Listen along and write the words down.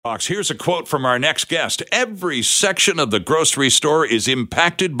Fox, here's a quote from our next guest. Every section of the grocery store is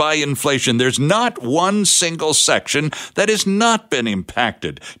impacted by inflation. There's not one single section that has not been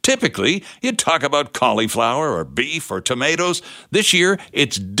impacted. Typically, you talk about cauliflower or beef or tomatoes. This year,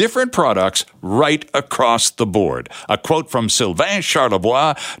 it's different products right across the board. A quote from Sylvain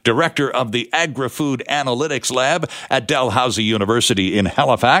Charlebois, director of the Agri-Food Analytics Lab at Dalhousie University in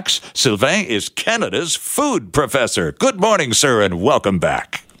Halifax. Sylvain is Canada's food professor. Good morning, sir, and welcome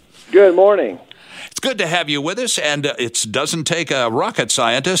back. Good morning. It's good to have you with us, and it doesn't take a rocket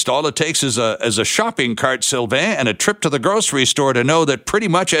scientist. All it takes is a shopping cart, Sylvain, and a trip to the grocery store to know that pretty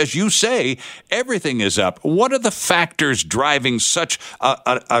much, as you say, everything is up. What are the factors driving such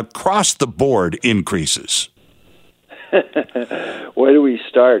across-the-board increases? Where do we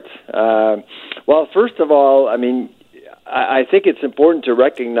start? Well, first of all, I think it's important to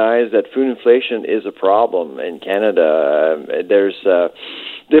recognize that food inflation is a problem in Canada. There's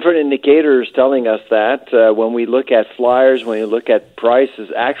different indicators telling us that when we look at flyers, when we look at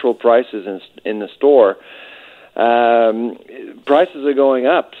prices, actual prices in the store, prices are going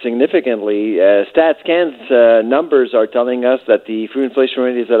up significantly. StatsCan's numbers are telling us that the food inflation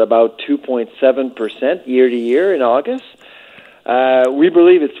rate is at about 2.7% year to year in August. We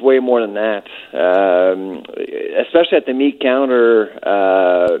believe it's way more than that, especially at the meat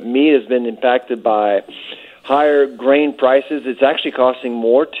counter. Meat has been impacted by higher grain prices. It's actually costing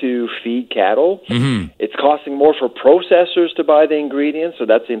more to feed cattle. Mm-hmm. It's costing more for processors to buy the ingredients, so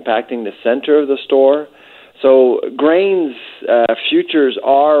that's impacting the center of the store. So grains futures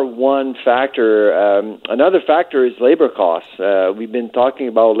are one factor. Another factor is labor costs. We've been talking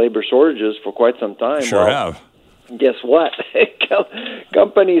about labor shortages for quite some time. Sure have. Guess what?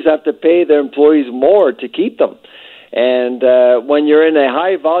 Companies have to pay their employees more to keep them. And when you're in a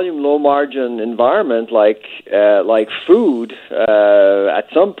high-volume, low-margin environment like food, at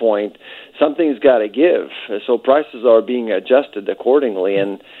some point, something's got to give. So prices are being adjusted accordingly.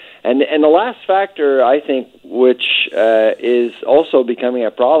 And the last factor, I think, which is also becoming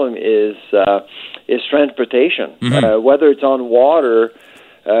a problem is transportation. Mm-hmm. Whether it's on water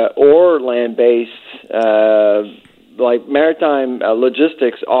or land-based, like maritime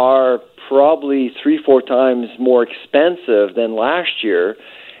logistics are probably 3-4 times more expensive than last year.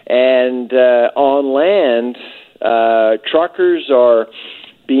 And on land, truckers are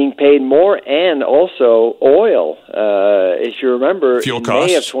being paid more, and also oil. If you remember, fuel in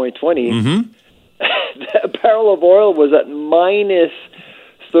costs. May of 2020, Mm-hmm. a barrel of oil was at minus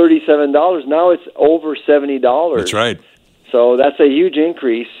 $37. Now it's over $70. That's right. So that's a huge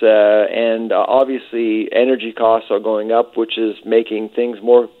increase, and obviously energy costs are going up, which is making things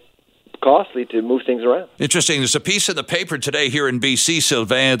more costly to move things around. Interesting. There's a piece in the paper today here in BC,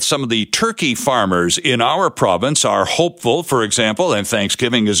 Sylvain. Some of the turkey farmers in our province are hopeful, for example, and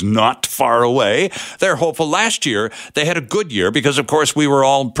Thanksgiving is not far away. They're hopeful. Last year, they had a good year because, of course, we were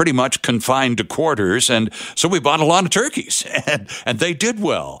all pretty much confined to quarters, and so we bought a lot of turkeys, and they did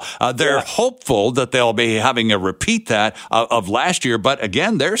well. They're hopeful that they'll be having a repeat that of last year, but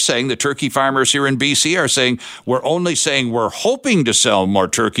again, they're saying the turkey farmers here in BC are saying we're hoping to sell more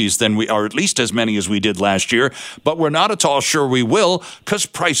turkeys than we, or at least as many as we did last year, but we're not at all sure we will because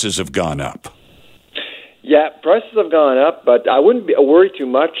prices have gone up. Yeah, prices have gone up, but I wouldn't worry too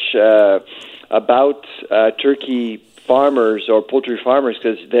much about turkey farmers or poultry farmers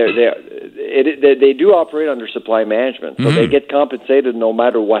because they do operate under supply management, so they get compensated no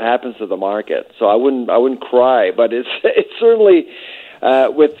matter what happens to the market. So I wouldn't cry, but it's certainly.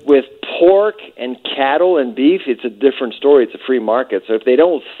 With pork and cattle and beef, it's a different story. It's a free market. So if they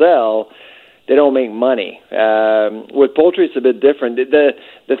don't sell, they don't make money. With poultry, it's a bit different.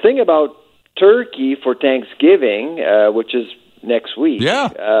 The thing about turkey for Thanksgiving, which is next week,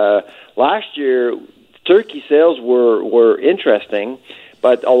 last year, turkey sales were interesting,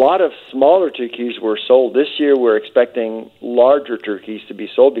 but a lot of smaller turkeys were sold. This year, we're expecting larger turkeys to be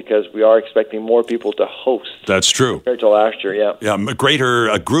sold because we are expecting more people to host. That's true. Compared to last year, Yeah,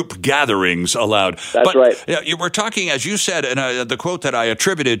 greater group gatherings allowed. That's right. Yeah, you were talking, as you said, and the quote that I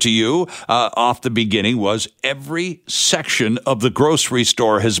attributed to you off the beginning was, every section of the grocery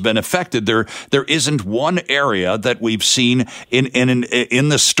store has been affected. There isn't one area that we've seen in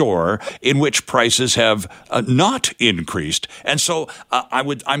the store in which prices have not increased. And so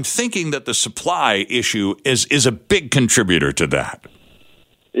I'm thinking that the supply issue is a big contributor to that.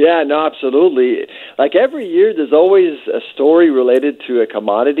 Yeah, no, absolutely. Like every year, there's always a story related to a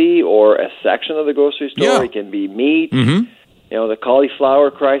commodity or a section of the grocery store. Yeah. It can be meat. Mm-hmm. You know, the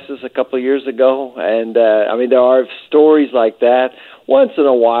cauliflower crisis a couple of years ago. And, there are stories like that once in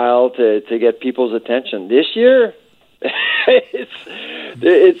a while to get people's attention. This year,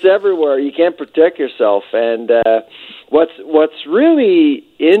 it's everywhere. You can't protect yourself. And what's really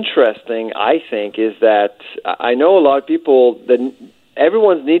interesting, I think, is that I know a lot of people that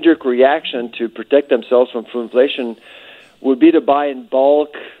everyone's knee-jerk reaction to protect themselves from food inflation would be to buy in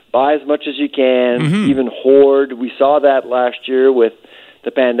bulk, buy as much as you can, even hoard. We saw that last year with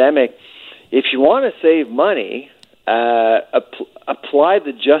the pandemic. If you want to save money, apply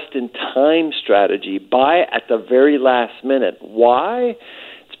the just-in-time strategy. Buy at the very last minute. Why?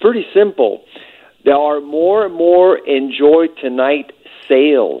 It's pretty simple. There are more and more Enjoy Tonight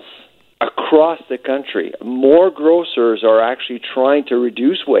sales across the country. More grocers are actually trying to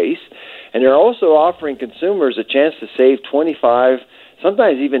reduce waste, and they're also offering consumers a chance to save 25,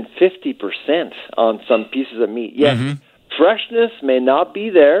 sometimes even 50% on some pieces of meat. Yes, freshness may not be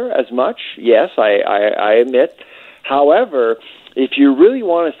there as much. Yes, I admit. However, if you really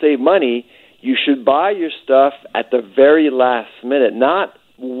want to save money, you should buy your stuff at the very last minute, not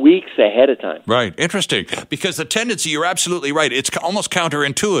weeks ahead of time. Right. Interesting. Because the tendency, you're absolutely right. It's almost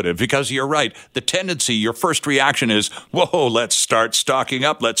counterintuitive because you're right. The tendency, your first reaction is, whoa, let's start stocking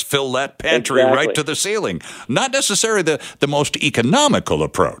up. Let's fill that pantry right to the ceiling. Not necessarily the most economical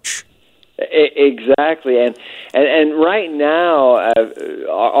approach. Exactly. And right now,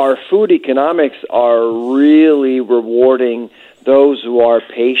 our food economics are really rewarding those who are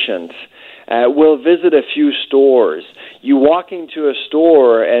patient. We'll visit a few stores. You walk into a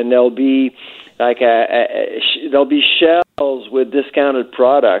store and there'll be like there'll be shelves with discounted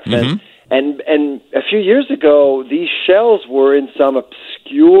products, and a few years ago these shelves were in some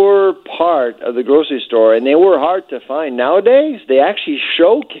obscure part of the grocery store and they were hard to find. Nowadays they actually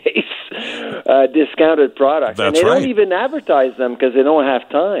showcase discounted products, and they don't even advertise them because they don't have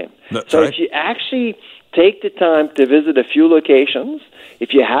time. If you actually take the time to visit a few locations,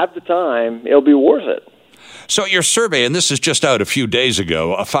 if you have the time, it'll be worth it. So your survey, and this is just out a few days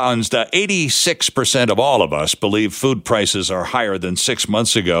ago, found that 86% of all of us believe food prices are higher than 6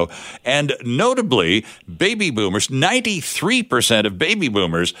 months ago. And notably, baby boomers, 93% of baby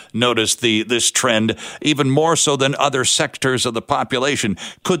boomers noticed this trend even more so than other sectors of the population.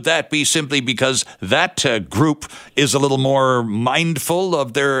 Could that be simply because that group is a little more mindful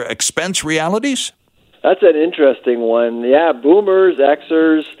of their expense realities? That's an interesting one. Yeah, boomers,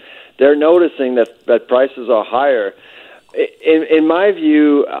 Xers, they're noticing that prices are higher. In my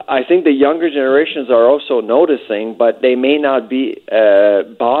view, I think the younger generations are also noticing, but they may not be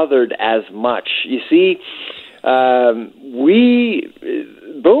bothered as much. You see,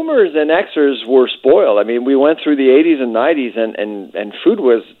 boomers and Xers were spoiled. I mean, we went through the 80s and 90s, and food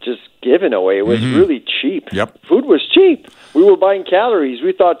was just given away. It was really cheap. Yep. Food was cheap. We were buying calories.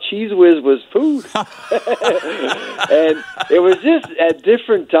 We thought Cheese Whiz was food. And it was just a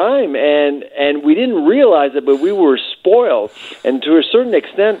different time, and we didn't realize it, but we were spoiled. And to a certain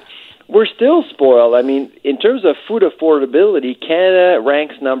extent, we're still spoiled. I mean, in terms of food affordability, Canada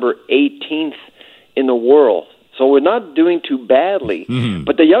ranks number 18th in the world. So we're not doing too badly.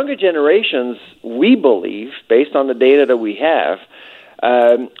 But the younger generations, we believe, based on the data that we have,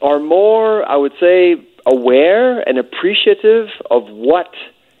 are more, I would say, aware and appreciative of what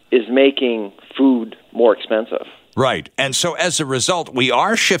is making food more expensive. Right. And so as a result, we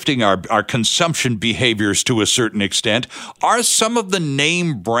are shifting our consumption behaviors to a certain extent. Are some of the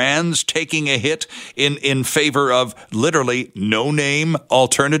name brands taking a hit in favor of literally no-name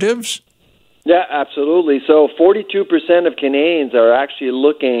alternatives? Yeah, absolutely. So 42% of Canadians are actually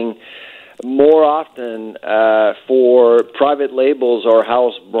looking more often for private labels or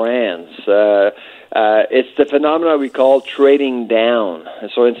house brands. It's the phenomenon we call trading down.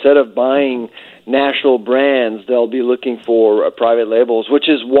 So instead of buying national brands, they'll be looking for private labels, which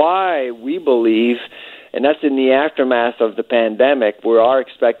is why we believe, and that's in the aftermath of the pandemic, we are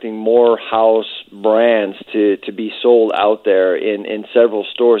expecting more house brands to be sold out there in several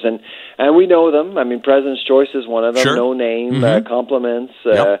stores. And we know them. I mean, President's Choice is one of them. Sure. No Name, Compliments,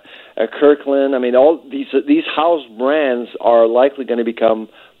 Kirkland. I mean, all these house brands are likely going to become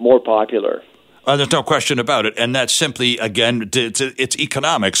more popular. There's no question about it, and that's simply, again, it's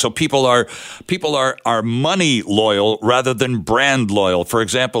economics. So people are money loyal rather than brand loyal. For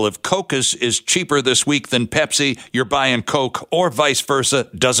example, if Coke is cheaper this week than Pepsi, you're buying Coke, or vice versa.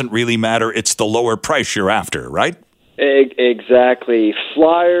 Doesn't really matter. It's the lower price you're after, right? Exactly.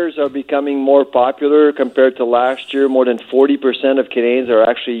 Flyers are becoming more popular compared to last year. More than 40% of Canadians are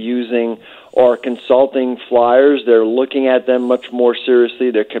actually using or consulting flyers. They're looking at them much more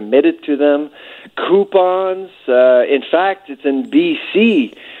seriously. They're committed to them. Coupons. In fact, it's in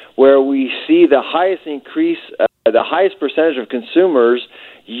BC where we see the highest increase, the highest percentage of consumers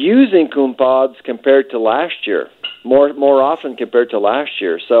using coupons compared to last year. more often compared to last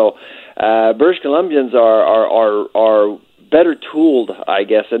year. So British Columbians are better tooled, I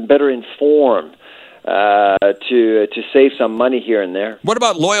guess, and better informed to save some money here and there. What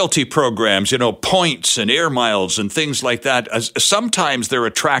about loyalty programs, points and air miles and things like that? Sometimes they're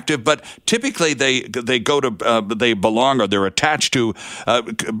attractive, but typically they belong or they're attached to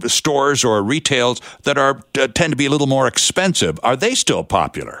stores or retails that tend to be a little more expensive. Are they still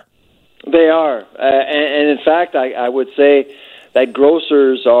popular? They are, and in fact, I would say that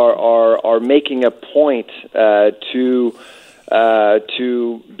grocers are making a point to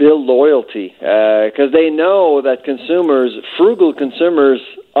build loyalty because they know that frugal consumers,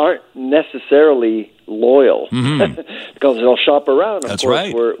 aren't necessarily loyal because they'll shop around. That's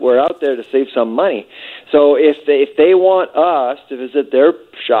course, right. We're out there to save some money. So if they want us to visit their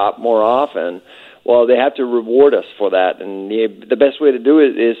shop more often, well, they have to reward us for that, and the best way to do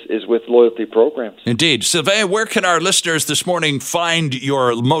it is with loyalty programs. Indeed. Sylvain, where can our listeners this morning find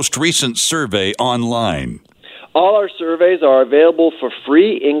your most recent survey online? All our surveys are available for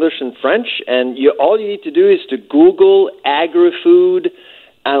free, English and French, and all you need to do is to Google Agri-Food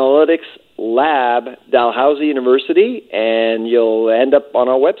Analytics Lab, Dalhousie University, and you'll end up on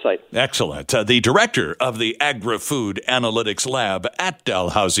our website. Excellent. The director of the Agri-Food Analytics Lab at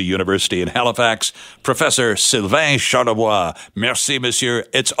Dalhousie University in Halifax, Professor Sylvain Charlebois. Merci, monsieur.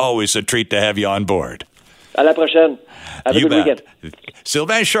 It's always a treat to have you on board. À la prochaine. Have a good weekend.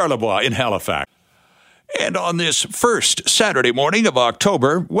 Sylvain Charlebois in Halifax. And on this first Saturday morning of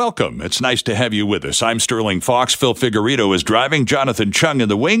October, welcome. It's nice to have you with us. I'm Sterling Fox. Phil Figueredo is driving, Jonathan Chung in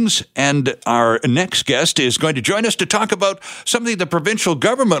the wings, and our next guest is going to join us to talk about something the provincial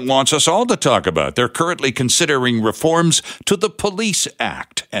government wants us all to talk about. They're currently considering reforms to the Police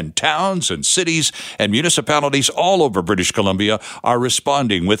Act, and towns and cities and municipalities all over British Columbia are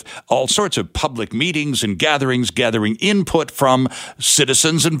responding with all sorts of public meetings and gatherings, gathering input from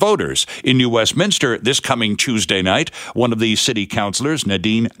citizens and voters. In New Westminster, this coming Tuesday night, one of the city councillors,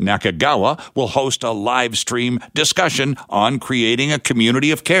 Nadine Nakagawa, will host a live stream discussion on creating a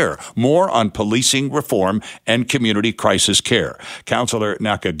community of care, more on policing reform and community crisis care. Councillor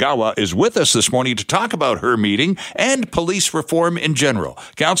Nakagawa is with us this morning to talk about her meeting and police reform in general.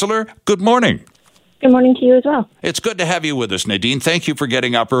 Councillor, good morning. Good morning to you as well. It's good to have you with us, Nadine. Thank you for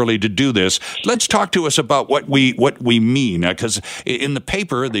getting up early to do this. Let's talk to us about what we mean, because in the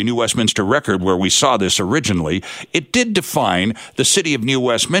paper, the New Westminster Record, where we saw this originally, it did define the City of New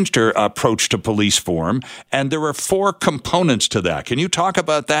Westminster approach to police reform, and there were 4 components to that. Can you talk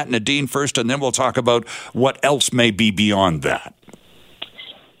about that, Nadine, first, and then we'll talk about what else may be beyond that?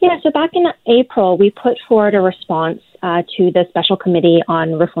 Yeah, so back in April, we put forward a response to the Special Committee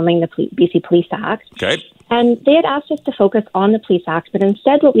on Reforming the BC Police Act. Okay. And they had asked us to focus on the Police Act, but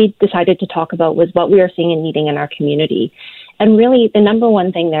instead what we decided to talk about was what we are seeing and needing in our community. And really, the number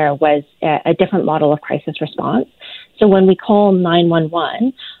one thing there was a different model of crisis response. So when we call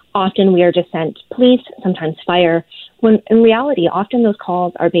 911, often we are just sent police, sometimes fire, when in reality, often those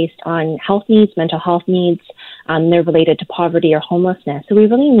calls are based on health needs, mental health needs. They're related to poverty or homelessness. So we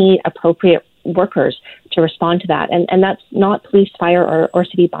really need appropriate workers to respond to that. And that's not police, fire, or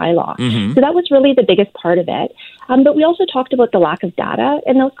city bylaw. Mm-hmm. So that was really the biggest part of it. But we also talked about the lack of data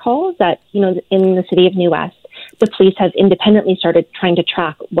in those calls that, in the city of New West, the police have independently started trying to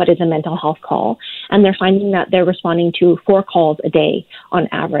track what is a mental health call. And they're finding that they're responding to 4 calls a day on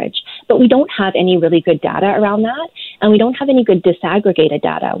average. But we don't have any really good data around that. And we don't have any good disaggregated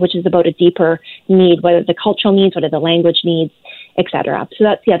data, which is about a deeper need, whether the cultural needs, what are the language needs, etc. So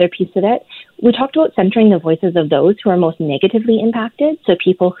that's the other piece of it. We talked about centering the voices of those who are most negatively impacted, so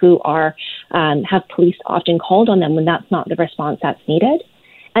people who are have police often called on them when that's not the response that's needed.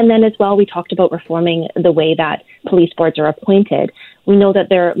 And then as well, we talked about reforming the way that police boards are appointed. We know that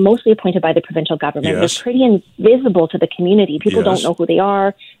they're mostly appointed by the provincial government. Yes. They're pretty invisible to the community. People don't know who they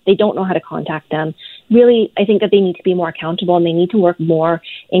are. They don't know how to contact them. Really, I think that they need to be more accountable and they need to work more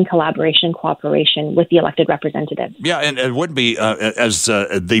in collaboration and cooperation with the elected representatives. Yeah, and it would be, as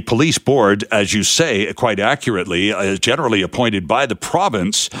the police board, as you say, quite accurately, is generally appointed by the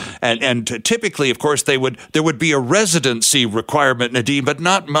province. And typically, of course, there would be a residency requirement, Nadine, but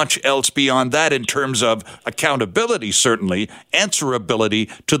not much else beyond that in terms of accountability, certainly, answerability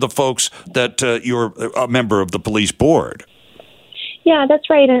to the folks that you're a member of the police board. Yeah, that's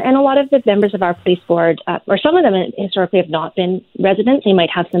right. And a lot of the members of our police board, or some of them historically have not been residents. They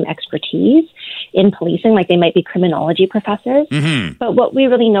might have some expertise in policing, like they might be criminology professors. Mm-hmm. But what we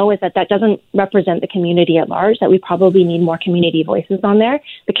really know is that doesn't represent the community at large, that we probably need more community voices on there.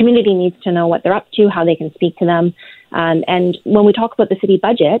 The community needs to know what they're up to, how they can speak to them. And when we talk about the city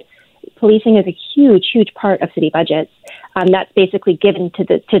budget, policing is a huge, huge part of city budgets. That's basically given to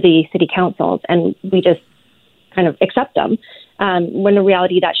the city councils, and we just kind of accept them. When in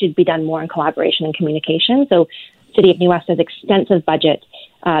reality, that should be done more in collaboration and communication. So, City of New West has extensive budget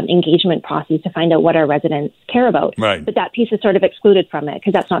engagement process to find out what our residents care about. Right. But that piece is sort of excluded from it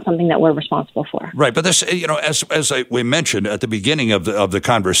because that's not something that we're responsible for. Right. But this, we mentioned at the beginning of the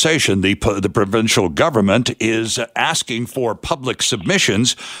conversation, the provincial government is asking for public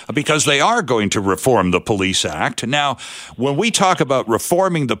submissions because they are going to reform the Police Act. Now, when we talk about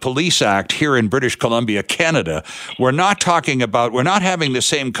reforming the Police Act here in British Columbia, Canada, we're not having the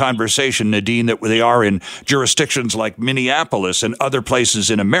same conversation, Nadine, that they are in jurisdictions like Minneapolis and other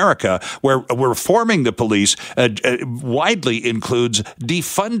places in America, where reforming the police widely includes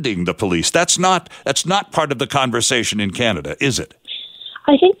defunding the police. That's not part of the conversation in Canada, is it?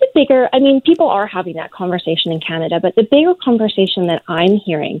 I think people are having that conversation in Canada, but the bigger conversation that I'm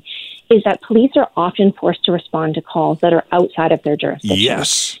hearing is that police are often forced to respond to calls that are outside of their jurisdiction.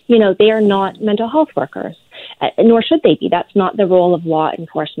 Yes. They are not mental health workers, nor should they be. That's not the role of law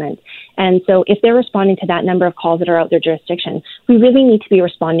enforcement. And so if they're responding to that number of calls that are out their jurisdiction, we really need to be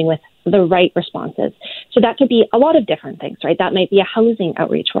responding with the right responses. So that could be a lot of different things, right? That might be a housing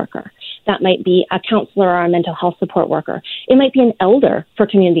outreach worker. That might be a counselor or a mental health support worker. It might be an elder for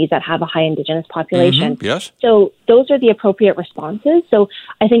communities that have a high Indigenous population. Mm-hmm. Yes. So those are the appropriate responses. So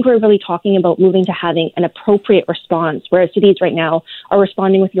I think we're really talking about moving to having an appropriate response, whereas cities right now are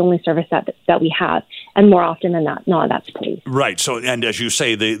responding with the only service that we have. And more often than not, no, that's police. Right. So, and as you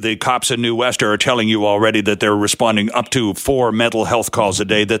say, the cops in New West are telling you already that they're responding up to 4 mental health calls a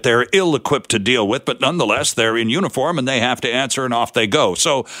day that they're ill-equipped to deal with, but nonetheless, they're in uniform and they have to answer and off they go.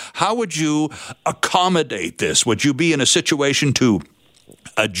 So how would you accommodate this? Would you be in a situation to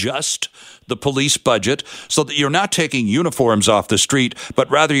adjust the police budget so that you're not taking uniforms off the street,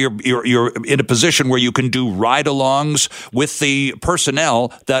 but rather you're in a position where you can do ride-alongs with the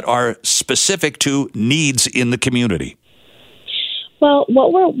personnel that are specific to needs in the community? Well,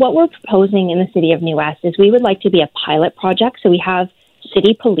 what we're proposing in the City of New West is we would like to be a pilot project. So we have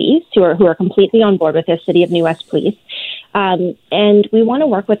city police who are completely on board with this, City of New West Police, and we want to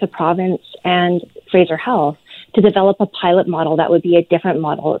work with the province and Fraser Health to develop a pilot model that would be a different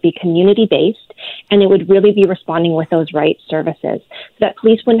model. It would be community-based, and it would really be responding with those right services so that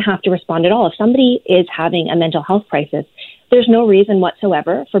police wouldn't have to respond at all. If somebody is having a mental health crisis, there's no reason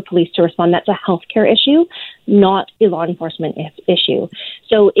whatsoever for police to respond. That's a healthcare issue, not a law enforcement issue.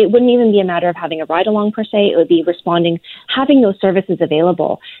 So it wouldn't even be a matter of having a ride-along per se. It would be responding, having those services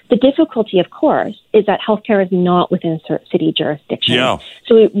available. The difficulty, of course, is that healthcare is not within city jurisdiction. Yeah.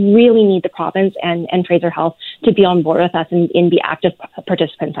 So we really need the province and Fraser Health to be on board with us and be active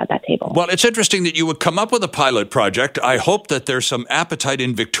participants at that table. Well, it's interesting that you would come up with a pilot project. I hope that there's some appetite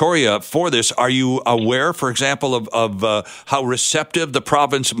in Victoria for this. Are you aware, for example, of how receptive the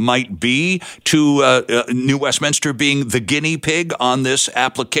province might be to New Westminster being the guinea pig on this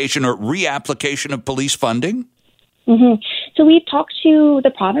application or reapplication of police funding? Mm-hmm. So we've talked to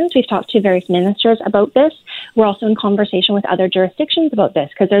the province, we've talked to various ministers about this. We're also in conversation with other jurisdictions about this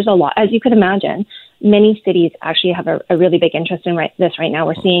because there's a lot, as you could imagine, many cities actually have a really big interest in this right now.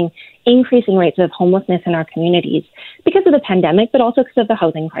 We're seeing increasing rates of homelessness in our communities because of the pandemic, but also because of the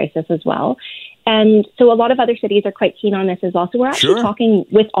housing crisis as well. And so a lot of other cities are quite keen on this as well. So we're actually talking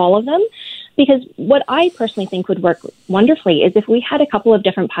with all of them because what I personally think would work wonderfully is if we had a couple of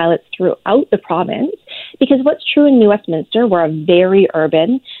different pilots throughout the province, because what's true in New Westminster, we're a very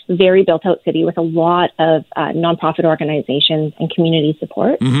urban, very built-out city with a lot of nonprofit organizations and community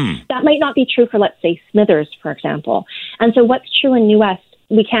support. Mm-hmm. That might not be true for, let's say, Smithers, for example. And so what's true in New West,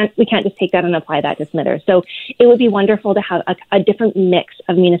 we can't just take that and apply that to Smithers. So it would be wonderful to have a different mix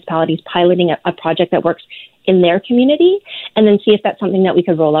of municipalities piloting a project that works in their community and then see if that's something that we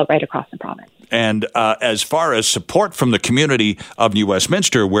could roll out right across the province. And as far as support from the community of New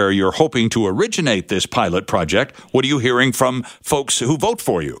Westminster, where you're hoping to originate this pilot project, what are you hearing from folks who vote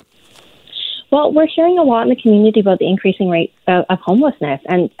for you? Well, we're hearing a lot in the community about the increasing rate of homelessness,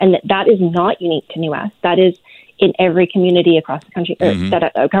 and that is not unique to New West. That is in every community across the country,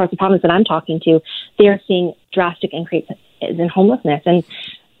 across the province that I'm talking to. They are seeing drastic increases in homelessness. And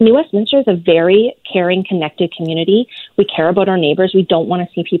New Westminster is a very caring, connected community. We care about our neighbors. We don't want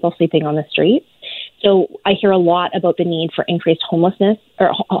to see people sleeping on the streets. So I hear a lot about the need for increased homelessness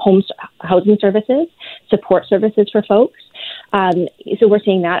or housing services, support services for folks. So we're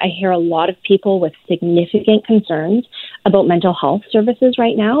seeing that. I hear a lot of people with significant concerns about mental health services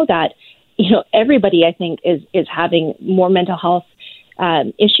right now that, everybody I think is having more mental health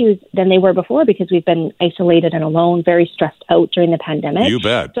issues than they were before because we've been isolated and alone, very stressed out during the pandemic. You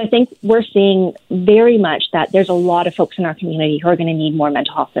bet. So I think we're seeing very much that there's a lot of folks in our community who are going to need more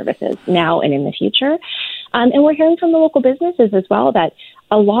mental health services now and in the future. And we're hearing from the local businesses as well that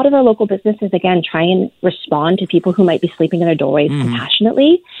a lot of our local businesses, again, try and respond to people who might be sleeping in their doorways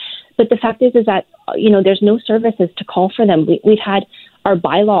compassionately. But the fact is that, there's no services to call for them. We've had our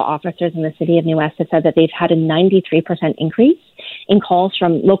bylaw officers in the city of New West have said that they've had a 93% increase in calls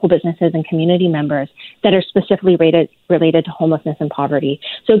from local businesses and community members that are specifically related to homelessness and poverty.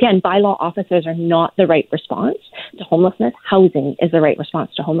 So again, bylaw officers are not the right response to homelessness. Housing is the right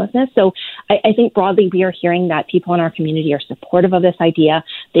response to homelessness. So I think broadly we are hearing that people in our community are supportive of this idea.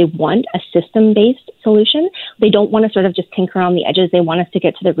 They want a system-based solution. They don't want to sort of just tinker around the edges. They want us to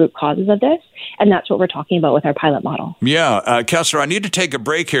get to the root causes of this. And that's what we're talking about with our pilot model. Yeah, Councillor, I need to take a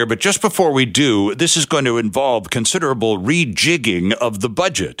break here, but just before we do, this is going to involve considerable rejigging of the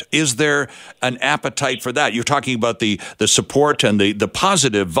budget. Is there an appetite for that? You're talking about the support and the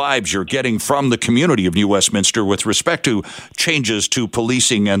positive vibes you're getting from the community of New Westminster with respect to changes to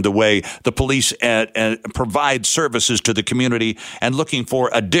policing and the way the police provide services to the community and looking for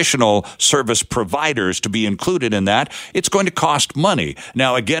additional service providers to be included in that. It's going to cost money.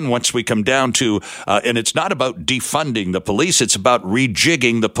 Now, again, once we come down to, and it's not about defunding the police, it's about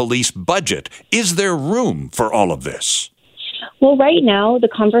rejigging the police budget. Is there room for all of this? Well, right now, the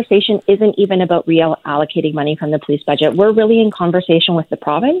conversation isn't even about reallocating money from the police budget. We're really in conversation with the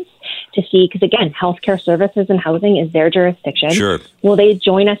province to see, because again, healthcare services and housing is their jurisdiction. Sure. Will they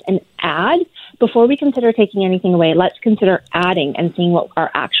join us and add? Before we consider taking anything away, let's consider adding and seeing what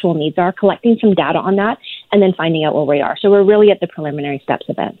our actual needs are, collecting some data on that, and then finding out where we are. So we're really at the preliminary steps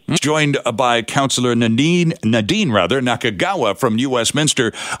of it. Joined by Councillor Nadine Nakagawa from New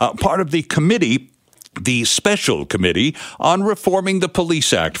Westminster, part of the committee, the special committee on reforming the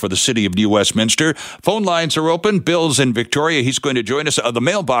Police Act for the city of New Westminster. Phone lines are open. Bill's in Victoria. He's going to join us. The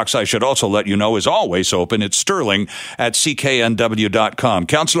mailbox, I should also let you know, is always open. It's Sterling at cknw.com.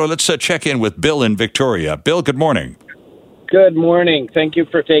 Councillor, let's check in with Bill in Victoria. Bill, good morning. Good morning. Thank you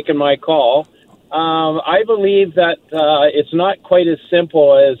for taking my call. I believe that it's not quite as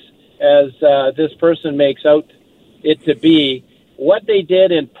simple as this person makes out it to be. What they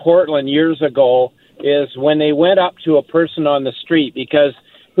did in Portland years ago is when they went up to a person on the street, because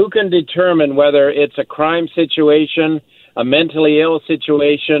who can determine whether it's a crime situation, a mentally ill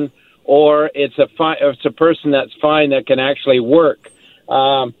situation, or it's a person that's fine that can actually work.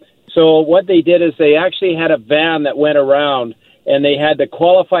 So what they did is they actually had a van that went around, and they had the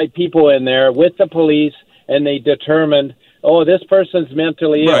qualified people in there with the police, and they determined, this person's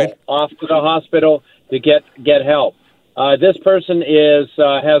mentally ill, off to the hospital to get help. This person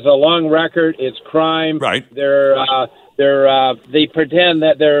has a long record. It's crime. Right. They pretend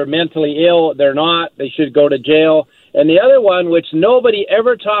that they're mentally ill. They're not. They should go to jail. And the other one, which nobody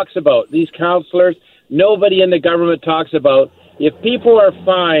ever talks about, these counselors, nobody in the government talks about, if people are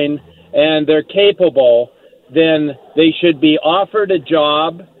fine and they're capable, then they should be offered a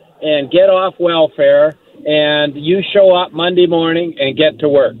job and get off welfare, and you show up Monday morning and get to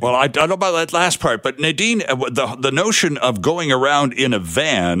work. Well, I don't know about that last part, but Nadine, the notion of going around in a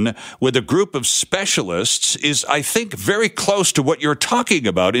van with a group of specialists is, I think, very close to what you're talking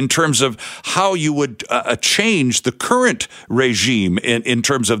about in terms of how you would change the current regime in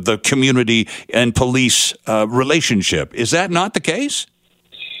terms of the community and police relationship. Is that not the case?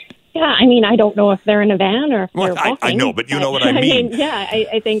 Yeah, I mean, I don't know if they're in a van or if they're walking. I know, but you know what I mean.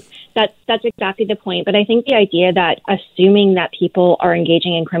 I think that's exactly the point. But I think the idea that assuming that people are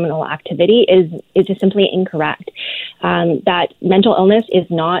engaging in criminal activity is just simply incorrect. That mental illness is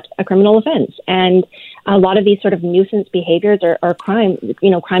not a criminal offense. And a lot of these sort of nuisance behaviors or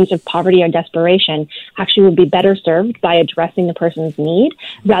crimes of poverty or desperation actually would be better served by addressing the person's need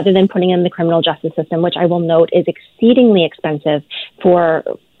rather than putting in the criminal justice system, which I will note is exceedingly expensive for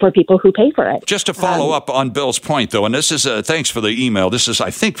people who pay for it. Just to follow up on Bill's point, though, and this is, thanks for the email. This is,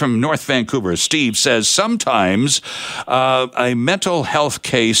 I think, from North Vancouver. Steve says, sometimes a mental health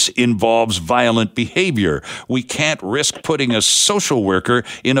case involves violent behavior. We can't risk putting a social worker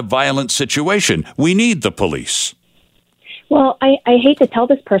in a violent situation. We need the police. Well, I hate to tell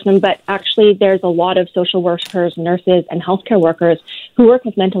this person, but actually there's a lot of social workers, nurses, and healthcare workers who work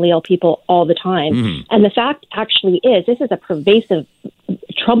with mentally ill people all the time. Mm-hmm. And the fact actually is, this is a pervasive,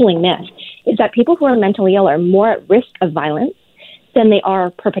 troubling myth, is that people who are mentally ill are more at risk of violence than they are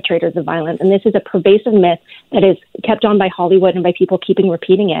perpetrators of violence. And this is a pervasive myth that is kept on by Hollywood and by people keeping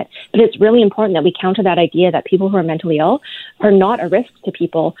repeating it. But it's really important that we counter that idea that people who are mentally ill are not a risk to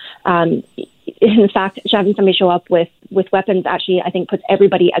people. in fact, having somebody show up with weapons actually, I think, puts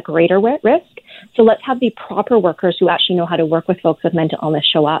everybody at greater risk. So let's have the proper workers who actually know how to work with folks with mental illness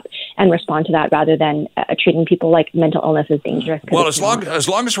show up and respond to that rather than treating people like mental illness is dangerous. Well, as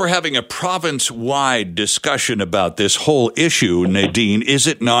long as we're having a province-wide discussion about this whole issue, Nadine, is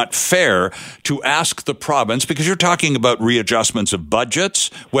it not fair to ask the province, because you're talking about readjustments of budgets,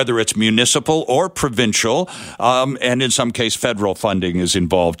 whether it's municipal or provincial, and in some case federal funding is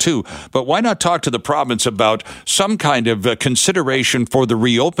involved too, but why not talk to the province about some kind of consideration for the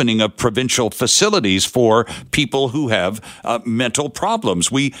reopening of provincial facilities for people who have mental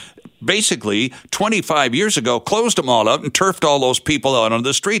problems? We basically 25 years ago closed them all out and turfed all those people out on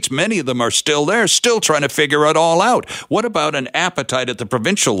the streets. Many of them are still there, still trying to figure it all out. What about an appetite at the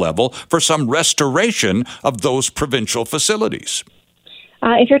provincial level for some restoration of those provincial facilities?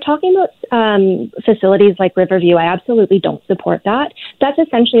 If you're talking about facilities like Riverview, I absolutely don't support that. That's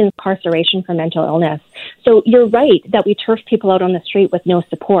essentially incarceration for mental illness. So you're right that we turf people out on the street with no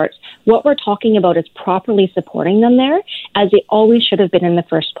support. What we're talking about is properly supporting them there, as they always should have been in the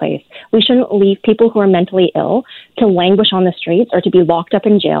first place. We shouldn't leave people who are mentally ill to languish on the streets or to be locked up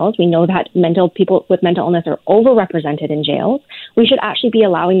in jails. We know that people with mental illness are overrepresented in jails. We should actually be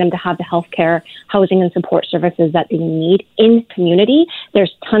allowing them to have the healthcare, housing, and support services that they need in community.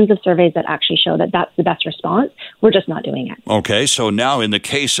 There's tons of surveys that actually show that that's the best response. We're just not doing it. Okay, so now in the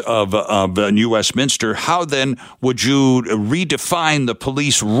case of New Westminster, how then would you redefine the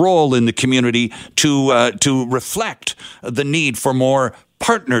police role in the community to reflect the need for more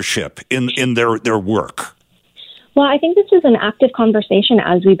partnership in their work? Well, I think this is an active conversation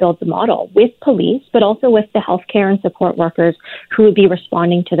as we build the model with police, but also with the healthcare and support workers who would be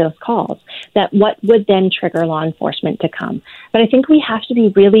responding to those calls, that what would then trigger law enforcement to come. But I think we have to be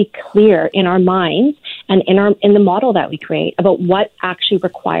really clear in our minds and in the model that we create about what actually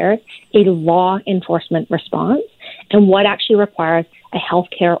requires a law enforcement response and what actually requires a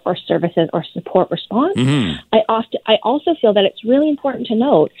healthcare or services or support response. Mm-hmm. I also feel that it's really important to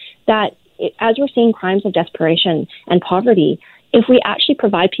note that as we're seeing crimes of desperation and poverty, if we actually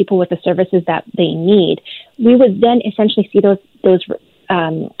provide people with the services that they need, we would then essentially see those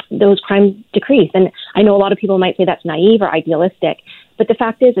crimes decrease. And I know a lot of people might say that's naive or idealistic, but the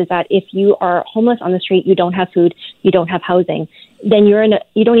fact is that if you are homeless on the street, you don't have food, you don't have housing, then you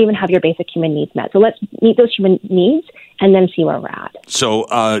don't even have your basic human needs met. So let's meet those human needs and then see where we're at. So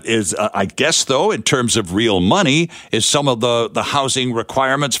I guess, though, in terms of real money, is some of the housing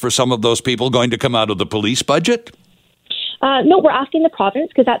requirements for some of those people going to come out of the police budget? No, we're asking the province,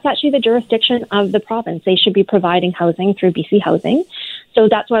 because that's actually the jurisdiction of the province. They should be providing housing through BC Housing. So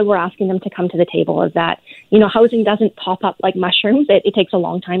that's why we're asking them to come to the table, is that, housing doesn't pop up like mushrooms. It takes a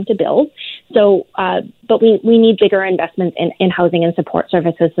long time to build. So, but we need bigger investments in housing and support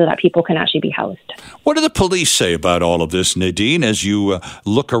services so that people can actually be housed. What do the police say about all of this, Nadine, as you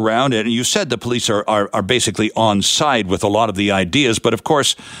look around? And you said the police are basically on side with a lot of the ideas, but of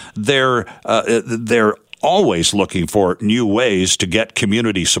course they're always looking for new ways to get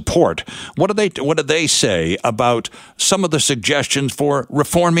community support. What do they say about some of the suggestions for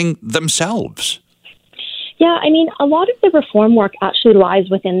reforming themselves? Yeah, I mean, a lot of the reform work actually lies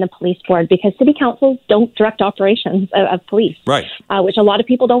within the police board, because city councils don't direct operations of police, right? Which a lot of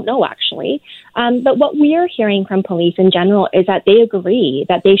people don't know, actually. But what we are hearing from police in general is that they agree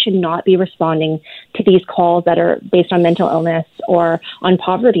that they should not be responding to these calls that are based on mental illness or on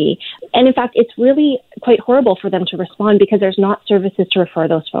poverty. And in fact, it's really quite horrible for them to respond because there's not services to refer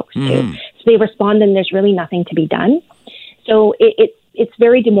those folks to. So they respond and there's really nothing to be done. So it's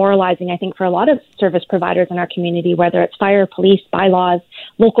very demoralizing, I think, for a lot of service providers in our community, whether it's fire, police, bylaws,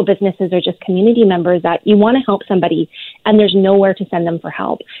 local businesses, or just community members, that you want to help somebody and there's nowhere to send them for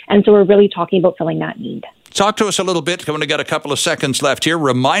help. And so we're really talking about filling that need. Talk to us a little bit. I'm going to get a couple of seconds left here.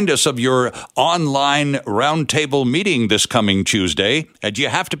 Remind us of your online roundtable meeting this coming Tuesday. Do you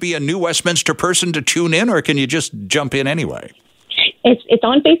have to be a New Westminster person to tune in, or can you just jump in anyway? It's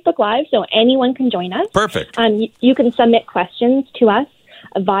on Facebook Live, so anyone can join us. Perfect. You can submit questions to us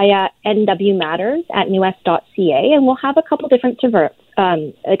via nwmatters@news.ca, and we'll have a couple different service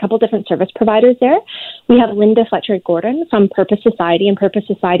providers there. We have Linda Fletcher-Gordon from Purpose Society, and Purpose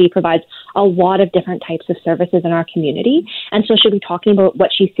Society provides a lot of different types of services in our community, and so she'll be talking about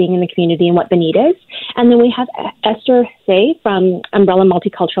what she's seeing in the community and what the need is. And then we have Esther Say from Umbrella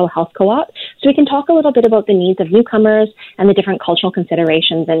Multicultural Health Co-op, so we can talk a little bit about the needs of newcomers and the different cultural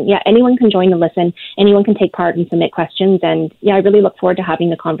considerations. And yeah, anyone can join and listen, anyone can take part and submit questions, and yeah, I really look forward to having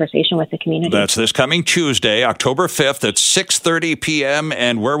the conversation with the community. That's this coming Tuesday, October 5th at 6:30 p.m.,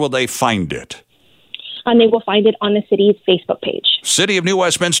 and where will they find it? and they will find it on the city's Facebook page. City of New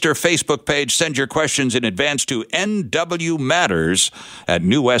Westminster Facebook page. Send your questions in advance to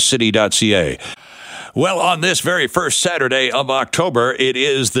nwmatters@newwestcity.ca. Well, on this very first Saturday of October, it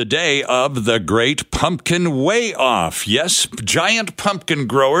is the day of the Great Pumpkin Weigh-Off. Yes, giant pumpkin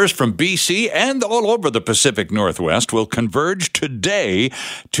growers from BC and all over the Pacific Northwest will converge today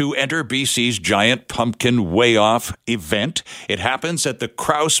to enter BC's Giant Pumpkin Weigh-Off event. It happens at the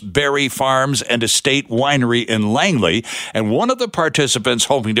Krause Berry Farms and Estate Winery in Langley, and one of the participants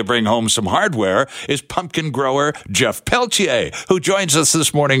hoping to bring home some hardware is pumpkin grower Jeff Pelletier, who joins us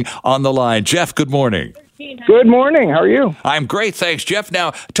this morning on the line. Jeff, good morning. Good morning. How are you? I'm great, thanks, Jeff.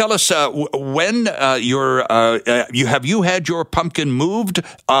 Now, tell us when have you had your pumpkin moved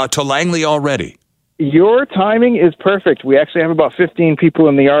to Langley already? Your timing is perfect. We actually have about 15 people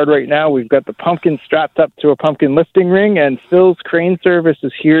in the yard right now. We've got the pumpkin strapped up to a pumpkin lifting ring, and Phil's Crane Service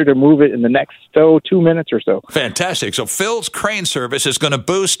is here to move it in the next 2 minutes or so. Fantastic. So Phil's Crane Service is going to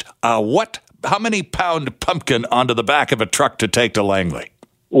boost how many pound pumpkin onto the back of a truck to take to Langley?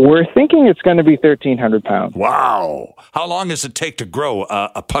 We're thinking it's going to be 1,300 pounds. Wow. How long does it take to grow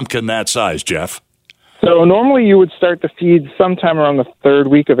a pumpkin that size, Jeff? So normally you would start the feed sometime around the 3rd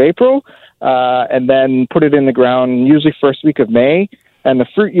week of April, and then put it in the ground usually 1st week of May, and the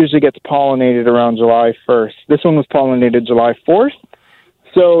fruit usually gets pollinated around July 1st. This one was pollinated July 4th.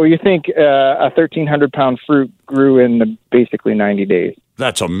 So you think a 1,300 pound fruit grew in basically 90 days.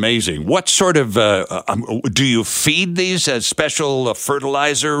 That's amazing. What sort of, do you feed these as special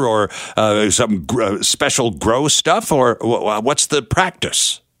fertilizer or some special grow stuff, or what's the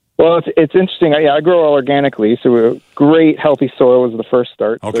practice? Well, it's interesting. I grow all organically, so great healthy soil was the first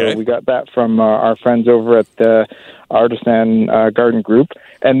start. Okay. So we got that from our friends over at the Artisan Garden Group.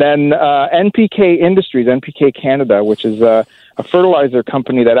 And then NPK Industries, NPK Canada, which is a fertilizer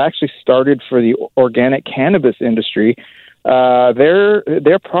company that actually started for the organic cannabis industry.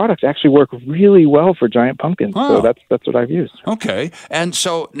 Their products actually work really well for giant pumpkins. Oh. So that's what I've used. Okay. And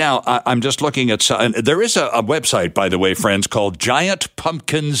so now I'm just looking at, and there is a website, by the way, friends, called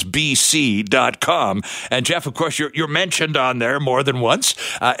giantpumpkinsbc.com. And Jeff, of course, you're mentioned on there more than once.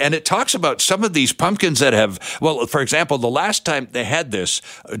 And it talks about some of these pumpkins that have, well, for example, the last time they had this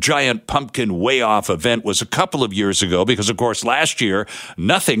giant pumpkin weigh-off event was a couple of years ago, because of course last year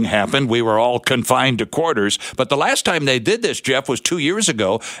nothing happened. We were all confined to quarters. But the last time they did this, Jeff, was 2 years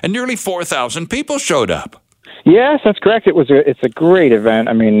ago, and nearly 4,000 people showed up. Yes, that's correct. It's a great event.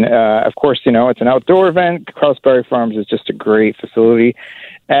 I mean, of course, it's an outdoor event. Krause Berry Farms is just a great facility,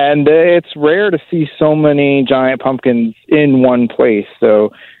 and it's rare to see so many giant pumpkins in one place.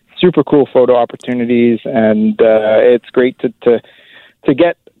 So, super cool photo opportunities, and it's great to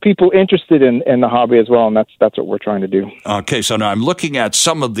get people interested in the hobby as well, and that's what we're trying to do. Okay, so now I'm looking at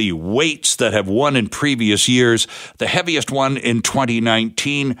some of the weights that have won in previous years. The heaviest one in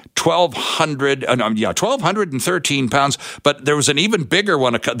 2019, 1,213 pounds, but there was an even bigger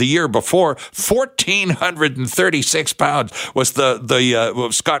one the year before, 1,436 pounds was the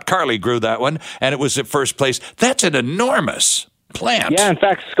Scott Carley grew that one, and it was at first place. That's an enormous plant. Yeah, in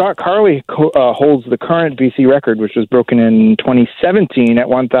fact, Scott Carley holds the current BC record, which was broken in 2017 at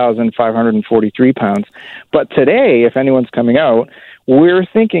 1,543 pounds. But today, if anyone's coming out, we're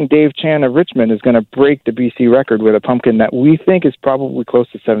thinking Dave Chan of Richmond is going to break the BC record with a pumpkin that we think is probably close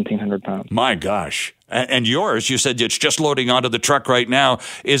to 1,700 pounds. My gosh. And yours, you said it's just loading onto the truck right now,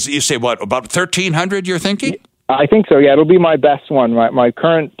 you say what, about 1,300 you're thinking? I think so, yeah. It'll be my best one. My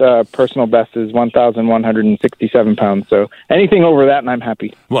current personal best is 1,167 pounds. So anything over that, and I'm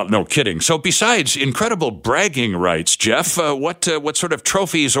happy. Well, no kidding. So besides incredible bragging rights, Jeff, what sort of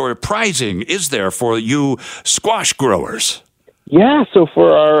trophies or prizing is there for you squash growers? Yeah, so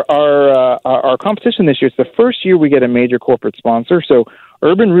for our competition this year, it's the first year we get a major corporate sponsor. So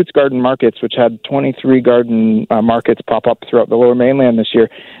Urban Roots Garden Markets, which had 23 garden markets pop up throughout the Lower Mainland this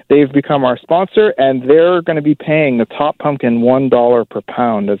year, they've become our sponsor, and they're going to be paying the top pumpkin $1 per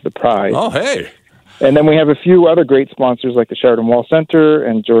pound as the prize. Oh, hey. And then we have a few other great sponsors like the Sheridan Wall Center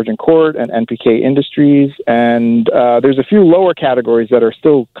and Georgian Court and NPK Industries. And there's a few lower categories that are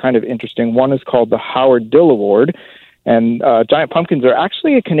still kind of interesting. One is called the Howard Dill Award. And giant pumpkins are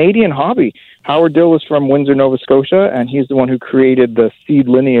actually a Canadian hobby. Howard Dill is from Windsor, Nova Scotia, and he's the one who created the seed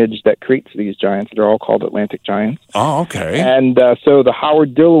lineage that creates these giants. They're all called Atlantic giants. Oh, okay. And so the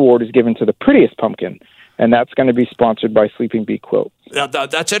Howard Dill Award is given to the prettiest pumpkin, and that's going to be sponsored by Sleeping Bee Quilt.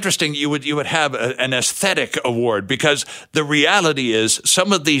 That's interesting. You would have an aesthetic award, because the reality is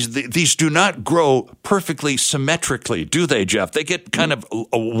some of these do not grow perfectly symmetrically, do they, Jeff? They get kind of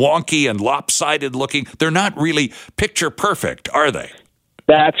wonky and lopsided looking. They're not really picture perfect, are they?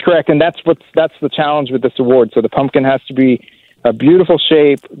 That's correct, and that's the challenge with this award. So the pumpkin has to be a beautiful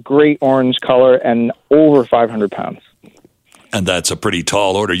shape, great orange color, and over 500 pounds. And that's a pretty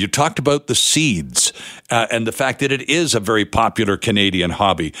tall order. You talked about the seeds and the fact that it is a very popular Canadian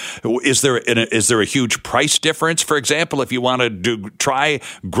hobby. Is there a huge price difference? For example, if you wanted to try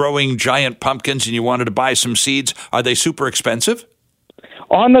growing giant pumpkins and you wanted to buy some seeds, are they super expensive?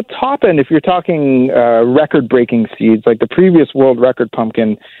 On the top end, if you're talking record-breaking seeds, like the previous world record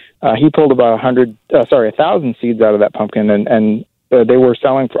pumpkin, he pulled about 1,000 seeds out of that pumpkin, and they were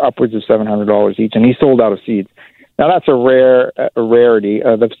selling for upwards of $700 each, and he sold out of seeds. Now, that's a rarity.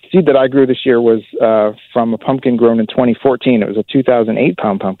 The seed that I grew this year was from a pumpkin grown in 2014. It was a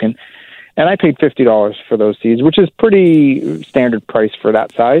 2,008-pound pumpkin, and I paid $50 for those seeds, which is pretty standard price for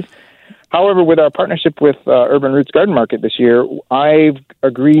that size. However, with our partnership with Urban Roots Garden Market this year, I've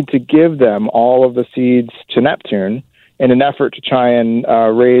agreed to give them all of the seeds to Neptune in an effort to try and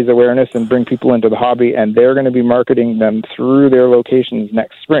raise awareness and bring people into the hobby, and they're going to be marketing them through their locations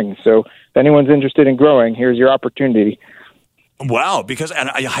next spring. So if anyone's interested in growing, here's your opportunity. Wow, and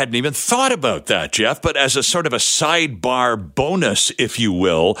I hadn't even thought about that, Jeff, but as a sort of a sidebar bonus, if you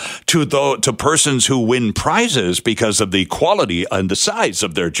will, to persons who win prizes because of the quality and the size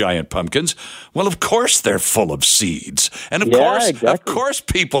of their giant pumpkins, well, of course they're full of seeds. And of course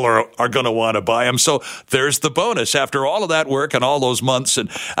people are going to want to buy them. So there's the bonus. After all of that work and all those months, and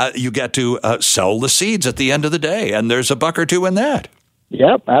you get to sell the seeds at the end of the day, and there's $1 or $2 in that.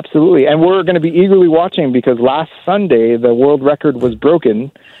 Yep, absolutely. And we're going to be eagerly watching because last Sunday, the world record was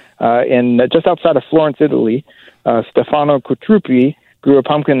broken in just outside of Florence, Italy. Stefano Cotruppi grew a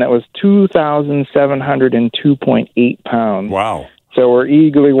pumpkin that was 2,702.8 pounds. Wow. So we're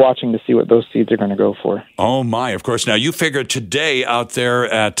eagerly watching to see what those seeds are going to go for. Oh, my. Of course. Now, you figure today out there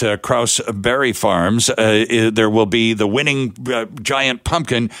at Kraus Berry Farms, there will be the winning giant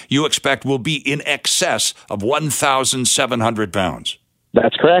pumpkin you expect will be in excess of 1,700 pounds.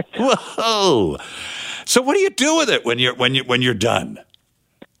 That's correct. Whoa! So what do you do with it when you're done?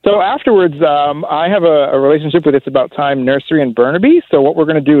 So afterwards, I have a relationship with It's About Time Nursery in Burnaby. So what we're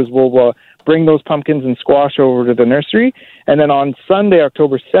going to do is we'll bring those pumpkins and squash over to the nursery. And then on Sunday,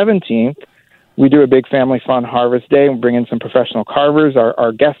 October 17th, we do a big family fun harvest day and bring in some professional carvers.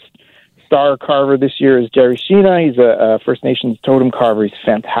 Our guest star carver this year is Jerry Sheena. He's a First Nations totem carver. He's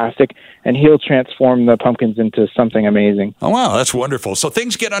fantastic, and he'll transform the pumpkins into something amazing. Oh, wow, that's wonderful. So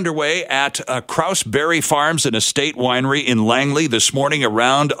things get underway at Kraus Berry Farms and Estate Winery in Langley this morning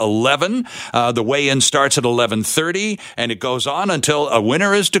around 11. The weigh-in starts at 11:30, and it goes on until a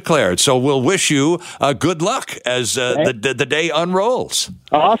winner is declared. So we'll wish you good luck as the day unrolls.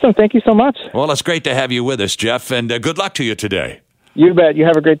 Awesome. Thank you so much. Well, it's great to have you with us, Jeff, and good luck to you today. You bet. You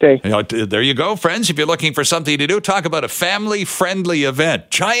have a great day. There you go, friends. If you're looking for something to do, talk about a family-friendly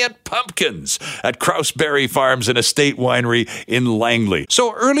event. Giant pumpkins at Kraus Berry Farms and Estate Winery in Langley.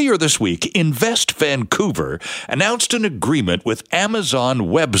 So earlier this week, Invest Vancouver announced an agreement with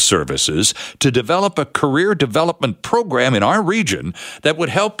Amazon Web Services to develop a career development program in our region that would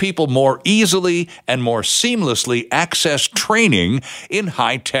help people more easily and more seamlessly access training in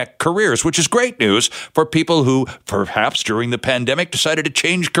high-tech careers, which is great news for people who, perhaps during the pandemic, decided to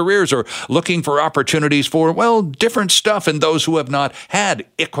change careers or looking for opportunities for, well, different stuff, and those who have not had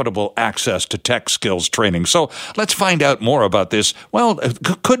equitable access to tech skills training. So let's find out more about this. Well, it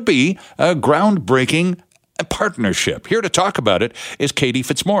could be a groundbreaking partnership. Here to talk about it is Katie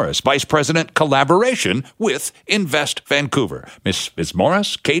Fitzmaurice, Vice President Collaboration with Invest Vancouver. Ms.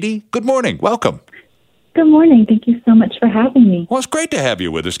 Fitzmaurice, Katie, good morning. Welcome. Good morning. Thank you so much for having me. Well, it's great to have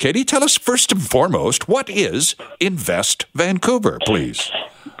you with us, Katie. Tell us first and foremost, what is Invest Vancouver, please?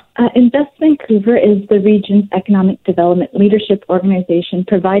 Invest Vancouver is the region's economic development leadership organization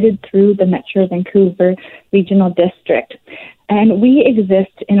provided through the Metro Vancouver Regional District. And we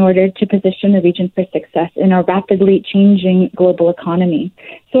exist in order to position the region for success in a rapidly changing global economy.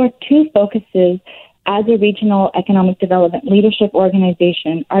 So our two focuses as a regional economic development leadership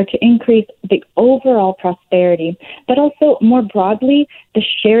organization are to increase the overall prosperity, but also more broadly, the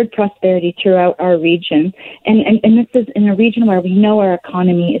shared prosperity throughout our region. And this is in a region where we know our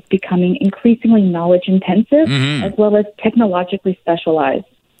economy is becoming increasingly knowledge intensive, as well as technologically specialized.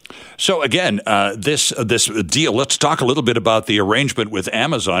 So again, this deal, let's talk a little bit about the arrangement with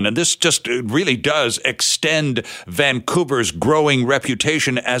Amazon. And this just really does extend Vancouver's growing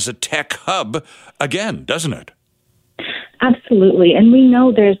reputation as a tech hub again, doesn't it? Absolutely. And we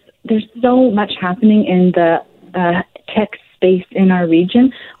know there's so much happening in the tech space in our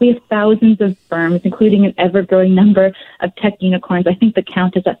region. We have thousands of firms, including an ever-growing number of tech unicorns. I think the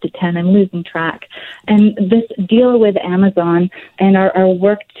count is up to 10. I'm losing track. And this deal with Amazon and our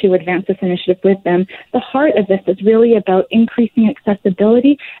work to advance this initiative with them, the heart of this is really about increasing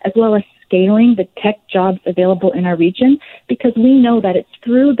accessibility as well as scaling the tech jobs available in our region, because we know that it's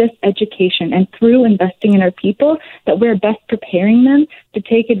through this education and through investing in our people that we're best preparing them to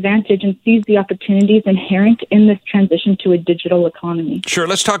take advantage and seize the opportunities inherent in this transition to a digital economy. Sure.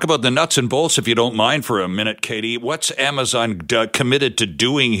 Let's talk about the nuts and bolts, if you don't mind, for a minute, Katie. What's Amazon committed to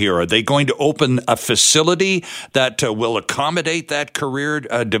doing here? Are they going to open a facility that will accommodate that career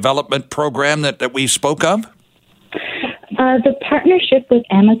development program that we spoke of? The partnership with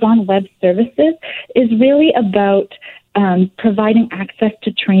Amazon Web Services is really about providing access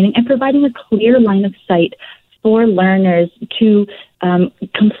to training and providing a clear line of sight for learners to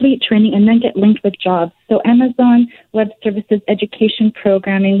complete training and then get linked with jobs. So Amazon Web Services education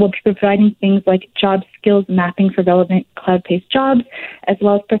programming will be providing things like job skills mapping for relevant cloud-based jobs, as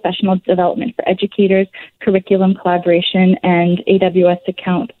well as professional development for educators, curriculum collaboration, and AWS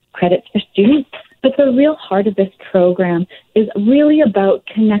account credits for students. But the real heart of this program is really about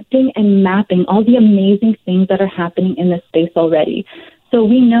connecting and mapping all the amazing things that are happening in this space already. So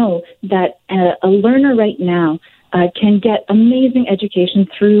we know that a learner right now can get amazing education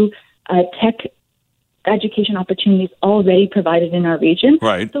through tech education opportunities already provided in our region.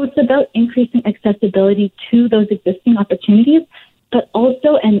 Right. So it's about increasing accessibility to those existing opportunities, but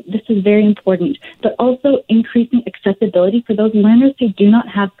also, and this is very important, but also increasing accessibility for those learners who do not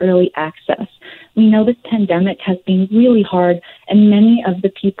have early access. We know this pandemic has been really hard, and many of the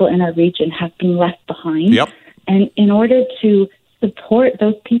people in our region have been left behind. Yep. And in order to support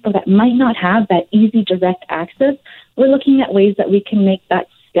those people that might not have that easy, direct access, we're looking at ways that we can make that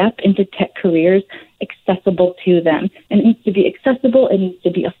step into tech careers accessible to them. And it needs to be accessible, it needs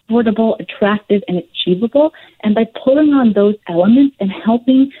to be affordable, attractive, and achievable. And by pulling on those elements and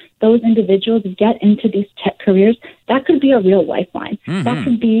helping those individuals get into these tech careers, that could be a real lifeline. Mm-hmm.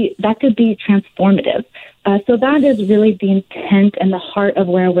 That could be transformative. So that is really the intent and the heart of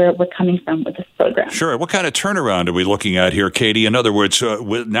where we're coming from with this program. Sure. What kind of turnaround are we looking at here, Katie? In other words,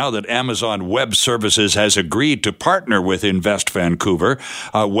 now that Amazon Web Services has agreed to partner with Invest Vancouver,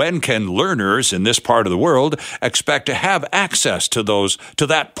 when can learners in this part of the world expect to have access to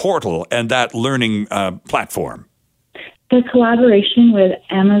that portal and that learning platform? The collaboration with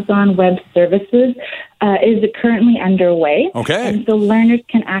Amazon Web Services is currently underway. Okay. And so learners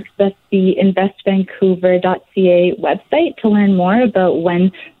can access the investvancouver.ca website to learn more about when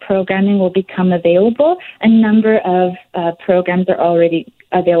programming will become available. A number of programs are already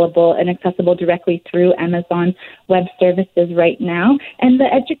available and accessible directly through Amazon Web Services right now. And the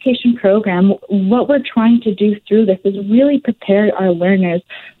education program, what we're trying to do through this is really prepare our learners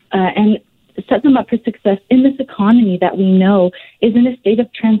and set them up for success in this economy that we know is in a state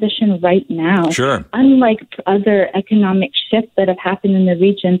of transition right now. Sure. Unlike other economic shifts that have happened in the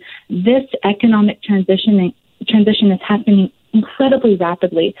region, this economic transition is happening incredibly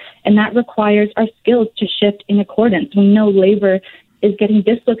rapidly, and that requires our skills to shift in accordance. We know labor is getting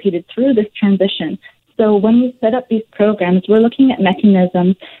dislocated through this transition. So when we set up these programs, we're looking at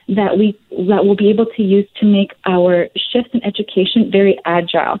mechanisms that we'll be able to use to make our shifts in education very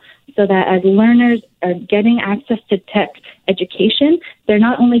agile, so that as learners are getting access to tech education, they're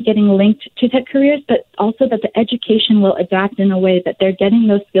not only getting linked to tech careers, but also that the education will adapt in a way that they're getting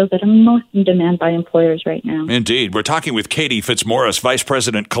those skills that are most in demand by employers right now. Indeed. We're talking with Katie Fitzmaurice, Vice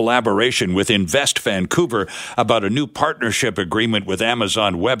President Collaboration with Invest Vancouver, about a new partnership agreement with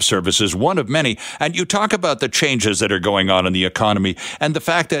Amazon Web Services, one of many. And you talk about the changes that are going on in the economy and the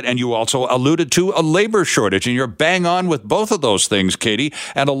fact that, and you also alluded to a labor shortage, and you're bang on with both of those things, Katie.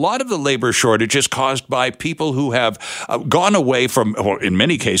 And a lot of the labor shortage is caused by people who have gone away from, or in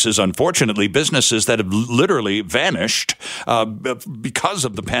many cases, unfortunately, businesses that have literally vanished because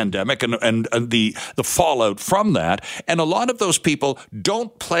of the pandemic and the fallout from that. And a lot of those people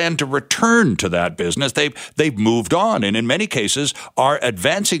don't plan to return to that business. They've moved on, and in many cases are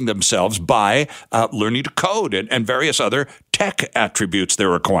advancing themselves by learning to code and various other tech attributes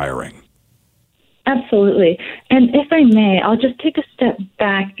they're acquiring. Absolutely. And if I may, I'll just take a step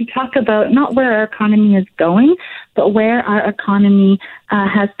back, talk about not where our economy is going, but where our economy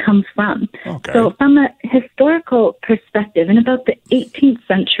has come from. Okay. So from a historical perspective, in about the 18th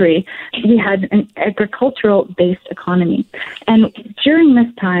century, we had an agricultural-based economy. And during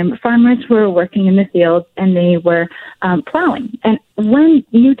this time, farmers were working in the fields and they were plowing. And when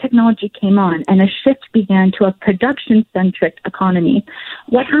new technology came on and a shift began to a production-centric economy,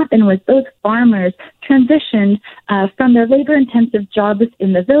 what happened was those farmers transitioned from their labor-intensive jobs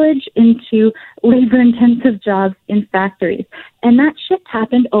in the village into labor-intensive jobs in factories. And that shift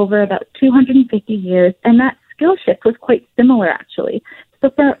happened over about 250 years, and that skill shift was quite similar, actually.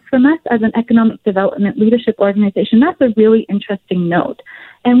 So from us as an economic development leadership organization, that's a really interesting note.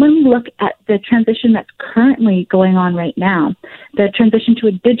 And when we look at the transition that's currently going on right now, the transition to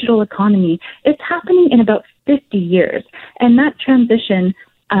a digital economy, it's happening in about 50 years. And that transition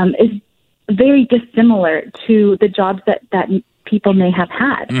is very dissimilar to the jobs that people may have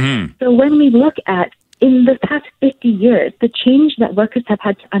had. Mm-hmm. So when we look at in the past 50 years, the change that workers have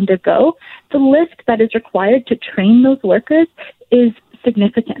had to undergo, the lift that is required to train those workers is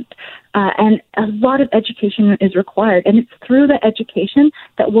significant. And a lot of education is required. And it's through the education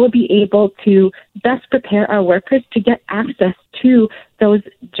that we'll be able to best prepare our workers to get access to those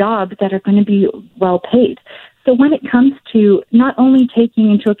jobs that are going to be well paid. So when it comes to not only taking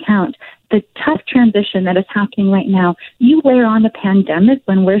into account the tough transition that is happening right now, you layer on the pandemic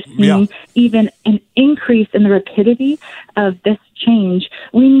when we're seeing even an increase in the rapidity of this change,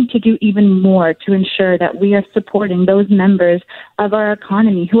 we need to do even more to ensure that we are supporting those members of our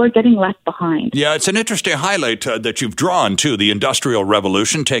economy who are getting left behind. Yeah, it's an interesting highlight that you've drawn, too. The Industrial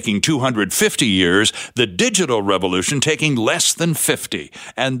Revolution taking 250 years, the digital revolution taking less than 50.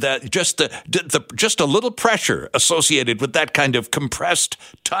 And that just a little pressure associated with that kind of compressed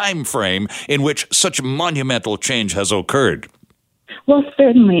time frame in which such monumental change has occurred. Well,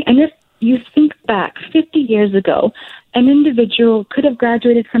 certainly. And if you think back 50 years ago, an individual could have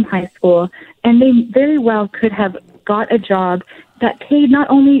graduated from high school and they very well could have got a job that paid not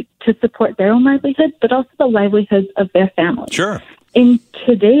only to support their own livelihood, but also the livelihoods of their family. Sure. In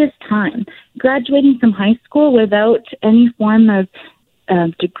today's time, graduating from high school without any form of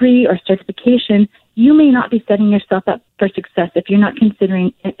degree or certification, you may not be setting yourself up for success if you're not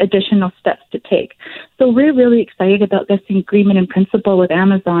considering additional steps to take. So we're really excited about this agreement in principle with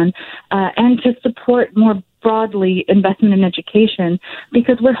Amazon and to support more broadly investment in education,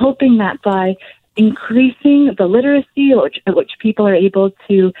 because we're hoping that by increasing the literacy at which people are able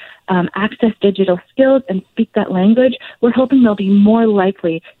to access digital skills and speak that language, we're hoping they'll be more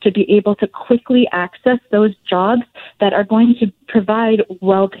likely to be able to quickly access those jobs that are going to provide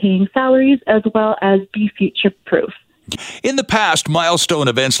well-paying salaries as well as be future-proof. In the past, milestone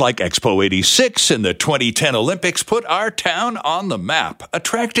events like Expo 86 and the 2010 Olympics put our town on the map,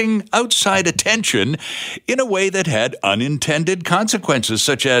 attracting outside attention in a way that had unintended consequences,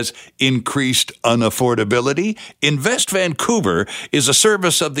 such as increased unaffordability. Invest Vancouver is a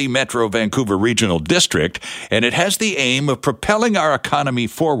service of the Metro Vancouver Regional District, and it has the aim of propelling our economy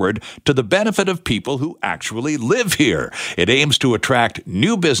forward to the benefit of people who actually live here. It aims to attract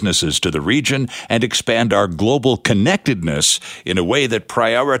new businesses to the region and expand our global connectivity in a way that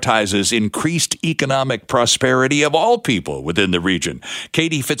prioritizes increased economic prosperity of all people within the region.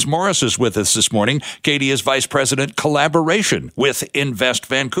 Katie Fitzmaurice is with us this morning. Katie is Vice President Collaboration with Invest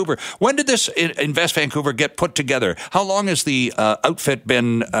Vancouver. When did this Invest Vancouver get put together? How long has the outfit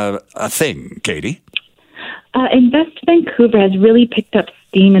been a thing, Katie? Invest Vancouver has really picked up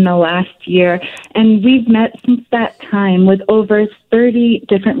steam in the last year, and we've met since that time with over 30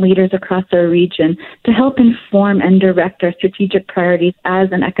 different leaders across our region to help inform and direct our strategic priorities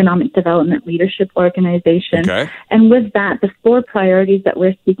as an economic development leadership organization. Okay. And with that, the 4 priorities that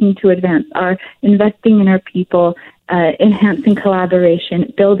we're seeking to advance are investing in our people, enhancing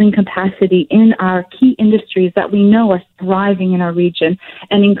collaboration, building capacity in our key industries that we know are thriving in our region,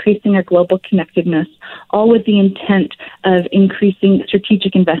 and increasing our global connectedness, all with the intent of increasing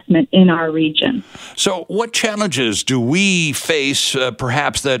strategic investment in our region. So what challenges do we face,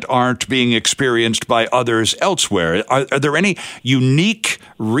 perhaps, that aren't being experienced by others elsewhere? Are there any unique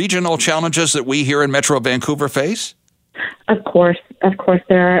regional challenges that we here in Metro Vancouver face? Of course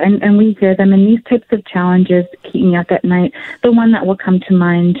there are, and we hear them. And these types of challenges keep me up at night. The one that will come to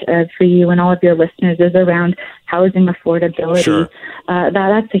mind for you and all of your listeners is around housing affordability. Sure.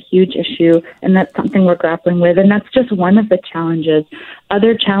 That's a huge issue, and that's something we're grappling with, and that's just one of the challenges.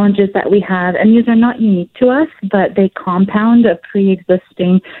 Other challenges that we have, and these are not unique to us, but they compound a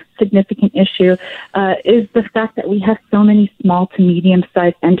pre-existing significant issue, is the fact that we have so many small to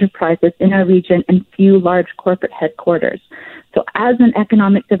medium-sized enterprises in our region and few large corporate headquarters. So as an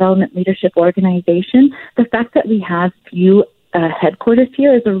economic development leadership organization, the fact that we have few headquarters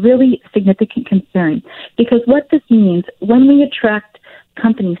here is a really significant concern, because what this means, when we attract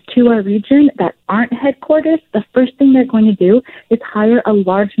companies to our region that aren't headquarters, the first thing they're going to do is hire a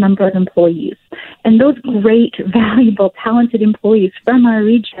large number of employees. And those great, valuable, talented employees from our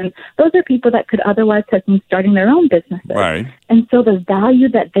region, those are people that could otherwise have been starting their own businesses. Right. And so the value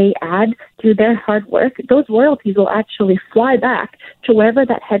that they add through their hard work, those royalties will actually fly back to wherever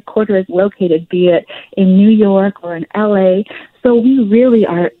that headquarters is located, be it in New York or in LA. So we really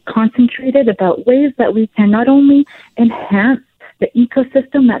are concentrated about ways that we can not only enhance the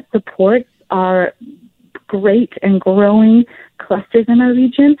ecosystem that supports our great and growing clusters in our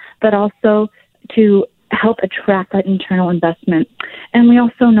region, but also to help attract that internal investment. And we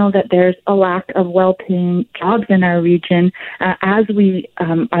also know that there's a lack of well-paying jobs in our region as we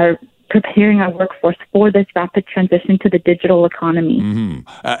are preparing our workforce for this rapid transition to the digital economy. Mm-hmm.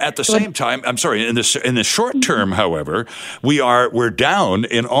 At the same time, I'm sorry, in the short term, however, we're down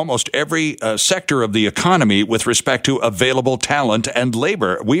in almost every sector of the economy with respect to available talent and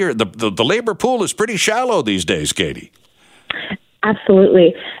labor. The labor pool is pretty shallow these days, Katie.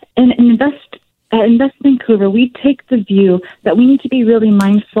 Absolutely. And Invest Vancouver, we take the view that we need to be really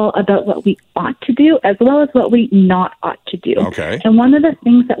mindful about what we ought to do as well as what we not ought to do. Okay. And one of the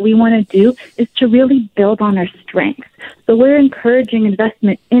things that we want to do is to really build on our strengths. So we're encouraging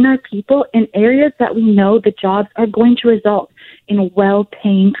investment in our people in areas that we know the jobs are going to result in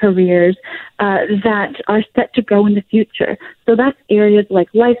well-paying careers that are set to grow in the future. So that's areas like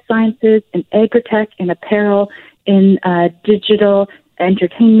life sciences and agritech and apparel, in digital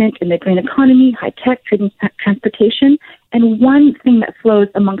entertainment, in the green economy, high-tech, trade and transportation. And one thing that flows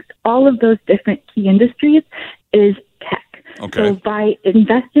amongst all of those different key industries is tech. Okay. So by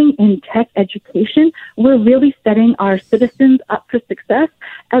investing in tech education, we're really setting our citizens up for success,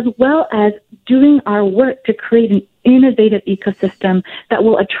 as well as doing our work to create an innovative ecosystem that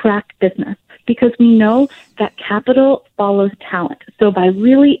will attract business. Because we know that capital follows talent. So by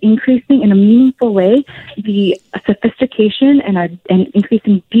really increasing in a meaningful way the sophistication and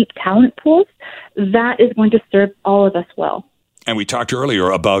increasing deep talent pools, that is going to serve all of us well. And we talked earlier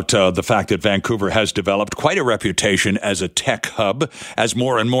about the fact that Vancouver has developed quite a reputation as a tech hub, as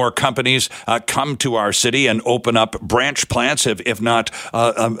more and more companies come to our city and open up branch plants, if not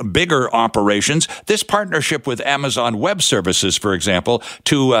bigger operations. This partnership with Amazon Web Services, for example,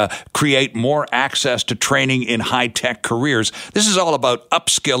 to create more access to training in high-tech careers. This is all about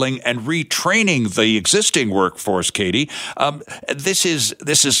upskilling and retraining the existing workforce, Katie. This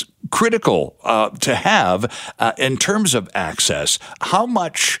is critical to have in terms of access. How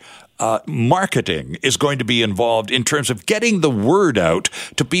much marketing is going to be involved in terms of getting the word out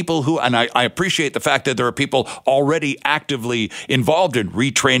to people who, and I appreciate the fact that there are people already actively involved in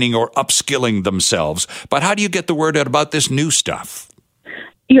retraining or upskilling themselves, but how do you get the word out about this new stuff?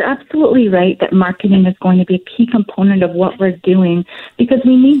 You're absolutely right that marketing is going to be a key component of what we're doing, because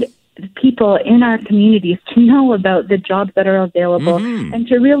we need people in our communities to know about the jobs that are available and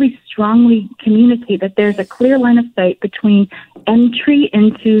to really strongly communicate that there's a clear line of sight between entry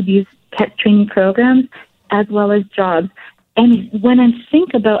into these tech training programs as well as jobs. And when I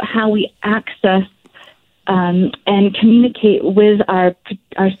think about how we access and communicate with our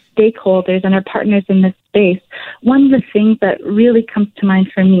stakeholders and our partners in this space, one of the things that really comes to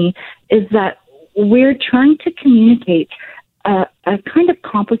mind for me is that we're trying to communicate a kind of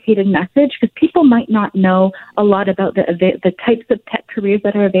complicated message, because people might not know a lot about the types of tech careers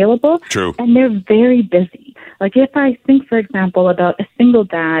that are available. True. And they're very busy. Like if I think, for example, about a single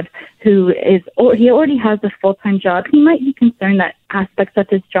dad who he already has a full-time job, he might be concerned that aspects of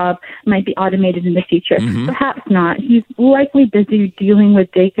his job might be automated in the future. Perhaps not. He's likely busy dealing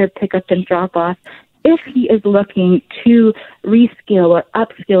with daycare pickup and drop-off. If he is looking to reskill or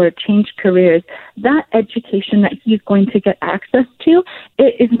upskill or change careers, that education that he's going to get access to,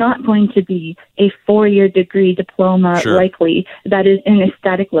 it is not going to be a 4-year degree diploma likely that is in a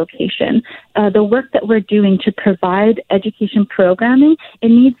static location. The work that we're doing to provide education programming, it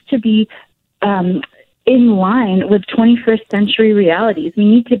needs to be in line with 21st century realities. We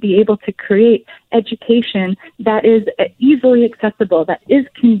need to be able to create education that is easily accessible, that is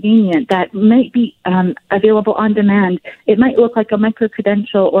convenient, that might be available on demand. It might look like a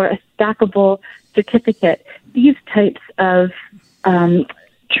micro-credential or a stackable certificate. These types of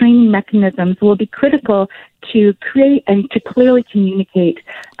training mechanisms will be critical to create and to clearly communicate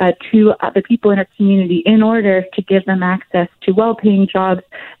to the people in our community in order to give them access to well-paying jobs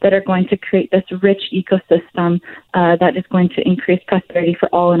that are going to create this rich ecosystem that is going to increase prosperity for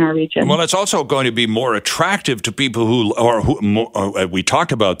all in our region. Well, it's also going to be more attractive to people we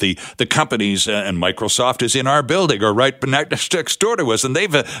talked about the companies, and Microsoft is in our building or right next door to us, and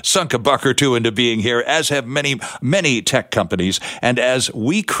they've sunk a buck or two into being here, as have many tech companies. And as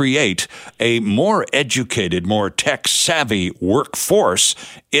we create a more educated, more tech-savvy workforce,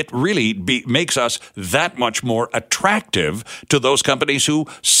 it really makes us that much more attractive to those companies who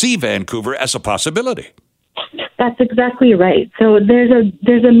see Vancouver as a possibility. That's exactly right. So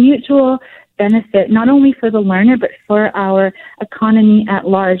there's a mutual benefit, not only for the learner, but for our economy at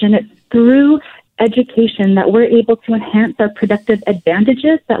large. And it's through education that we're able to enhance our productive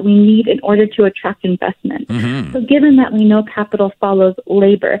advantages that we need in order to attract investment. Mm-hmm. So given that we know capital follows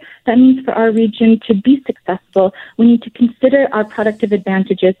labor, that means for our region to be successful, we need to consider our productive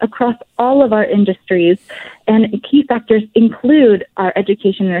advantages across all of our industries. And key factors include our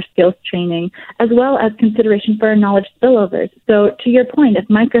education and our skills training, as well as consideration for our knowledge spillovers. So to your point, if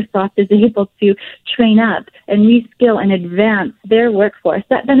Microsoft is able to train up and reskill and advance their workforce,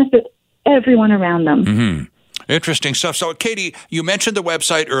 that benefits everyone around them. Mm-hmm. Interesting stuff. So, Katie, you mentioned the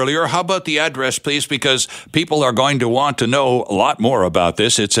website earlier. How about the address, please? Because people are going to want to know a lot more about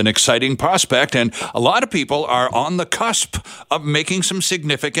this. It's an exciting prospect, and a lot of people are on the cusp of making some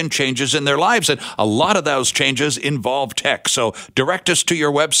significant changes in their lives, and a lot of those changes involve tech. So, direct us to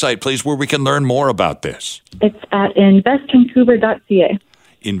your website, please, where we can learn more about this. It's at investvancouver.ca.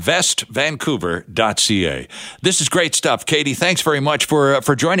 investvancouver.ca. This is great stuff. Katie, thanks very much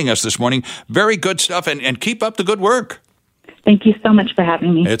for joining us this morning. Very good stuff, and keep up the good work. Thank you so much for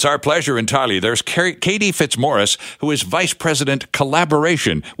having me. It's our pleasure entirely. There's Katie Fitzmaurice, who is Vice President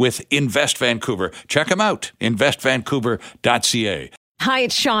Collaboration with Invest Vancouver. Check them out, investvancouver.ca. Hi,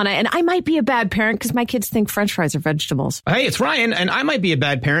 it's Shauna, and I might be a bad parent because my kids think French fries are vegetables. Hey, it's Ryan, and I might be a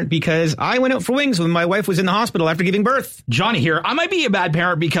bad parent because I went out for wings when my wife was in the hospital after giving birth. Johnny here. I might be a bad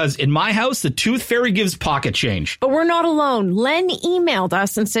parent because in my house, the tooth fairy gives pocket change. But we're not alone. Len emailed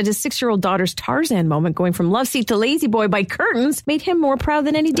us and said his 6-year-old daughter's Tarzan moment going from love seat to lazy boy by curtains made him more proud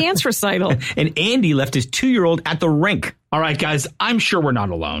than any dance recital. And Andy left his 2-year-old at the rink. All right, guys, I'm sure we're not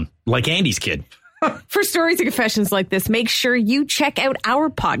alone. Like Andy's kid. For stories and confessions like this, make sure you check out our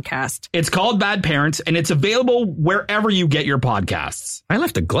podcast. It's called Bad Parents, and it's available wherever you get your podcasts. I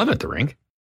left a glove at the rink.